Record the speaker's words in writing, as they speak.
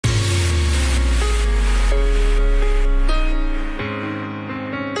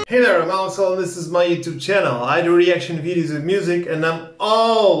Hey there, I'm Alex and this is my YouTube channel. I do reaction videos of music and I'm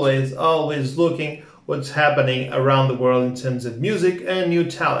always looking what's happening around the world in terms of music and new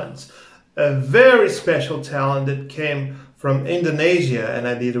talents. A very special talent that came from Indonesia, and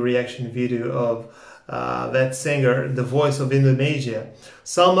I did a reaction video of that singer, the voice of Indonesia,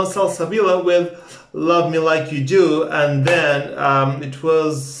 SALMA SALSABILA with Love Me Like You Do, and then it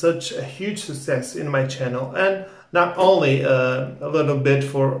was such a huge success in my channel, and not only a little bit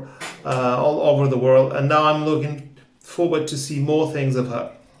for all over the world, and now I'm looking forward to see more things of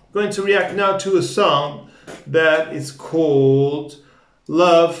her. I'm going to react now to a song that is called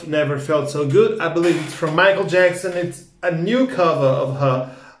Love Never Felt So Good. I believe it's from Michael Jackson. It's a new cover of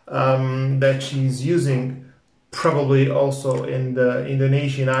her that she's using probably also in the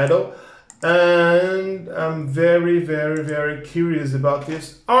Indonesian Idol. And I'm very curious about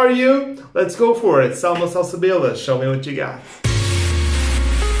this. Are you? Let's go for it. SALMA SALSABILA, show me what you got.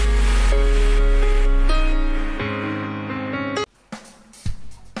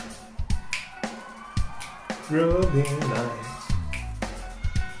 Through the night.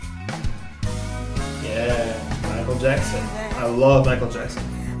 Yeah, Michael Jackson. I love Michael Jackson.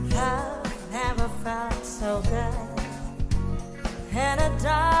 Love never felt so good. And a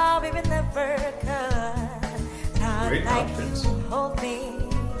dog even never could. Not great like outfits. you hold me,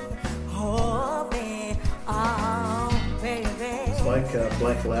 oh baby. It's like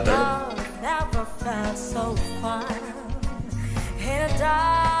black leather. Love never felt so fun. And a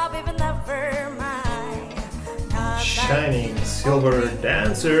dog even never mind. Not Shining like silver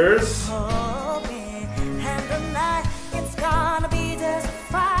dancers. hold me. And the night it's gonna be just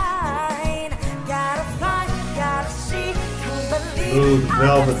fine. Gotta fly, gotta see. Smooth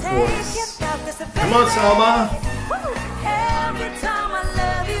velvet voice. Come on, Salma. Every time I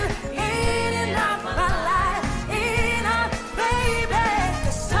love you, in and out my life, in and baby.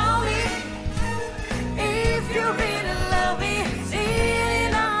 Just tell me if you really love me, in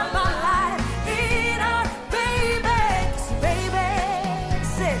and out my life, in and baby. 'Cause baby,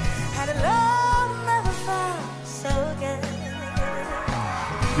 sit and love never felt so good.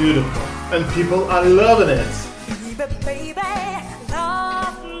 Beautiful. And people are loving it. Baby,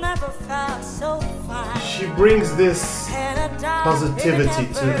 love never felt so fine. She brings this positivity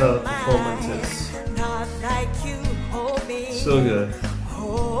to her performances. Not like you hold me. So good.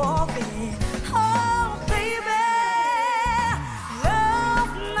 Hold me. Oh, baby. Love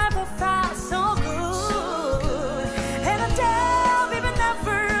never felt so good. And a dove even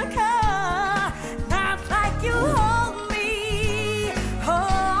never could. Not like you hold me.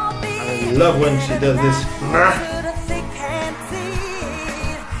 Hold me. I love when she does this.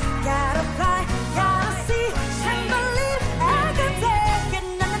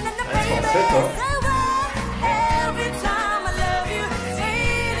 Every time I love you,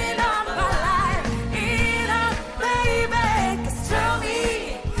 in on my life, in on baby. 'Cause tell me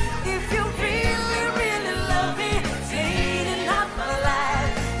if you really love me, in on my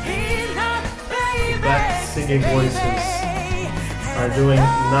life, in on baby. Black singing voices are doing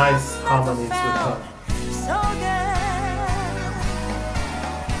nice harmonies with her. So good.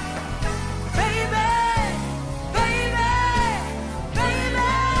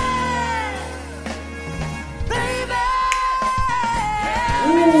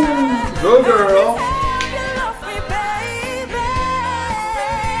 Go girl!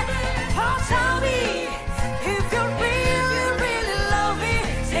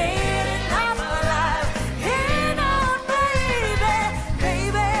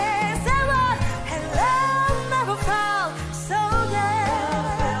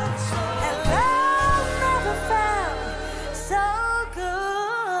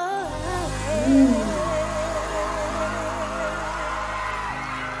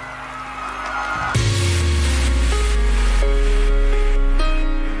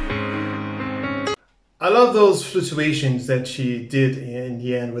 I love those fluctuations that she did in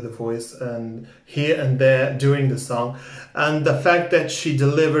the end with the voice and here and there during the song, and the fact that she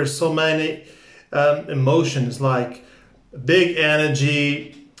delivers so many emotions like big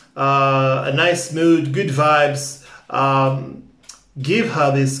energy, a nice mood, good vibes, give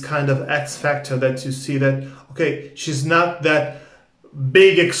her this kind of X factor that you see that, okay, she's not that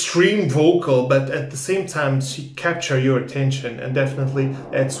big extreme vocal, but at the same time she captures your attention, and definitely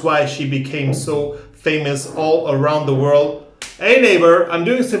that's why she became so famous all around the world. Hey neighbor, I'm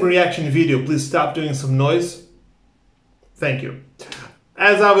doing some reaction video, please stop doing some noise. Thank you.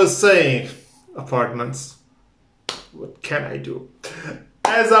 As I was saying, apartments, what can I do?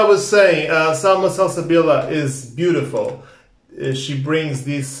 As I was saying, SALMA SALSABILA is beautiful. She brings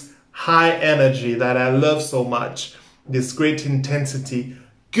this high energy that I love so much, this great intensity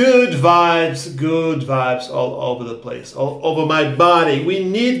good vibes all over the place, all over my body. We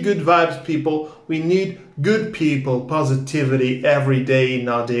need good vibes, people. We need good people, positivity every day in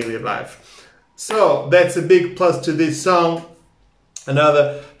our daily life. So that's a big plus to this song.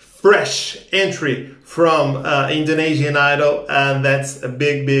 Another fresh entry from Indonesian Idol, and that's a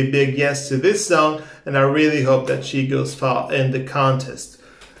big yes to this song, and I really hope that she goes far in the contest.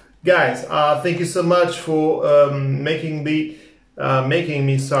 Guys, thank you so much for making me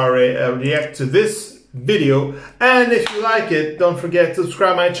react to this video, and if you like it, don't forget to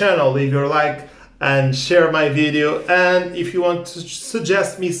subscribe my channel, leave your like and share my video, and if you want to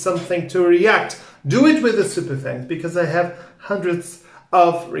suggest me something to react, do it with the super thanks, because I have hundreds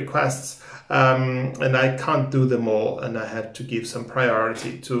of requests and I can't do them all, and I have to give some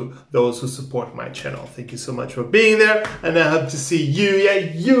priority to those who support my channel. Thank you so much for being there, and I hope to see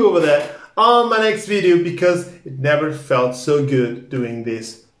you over there on my next video, because it never felt so good doing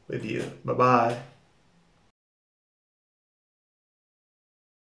this with you. Bye bye.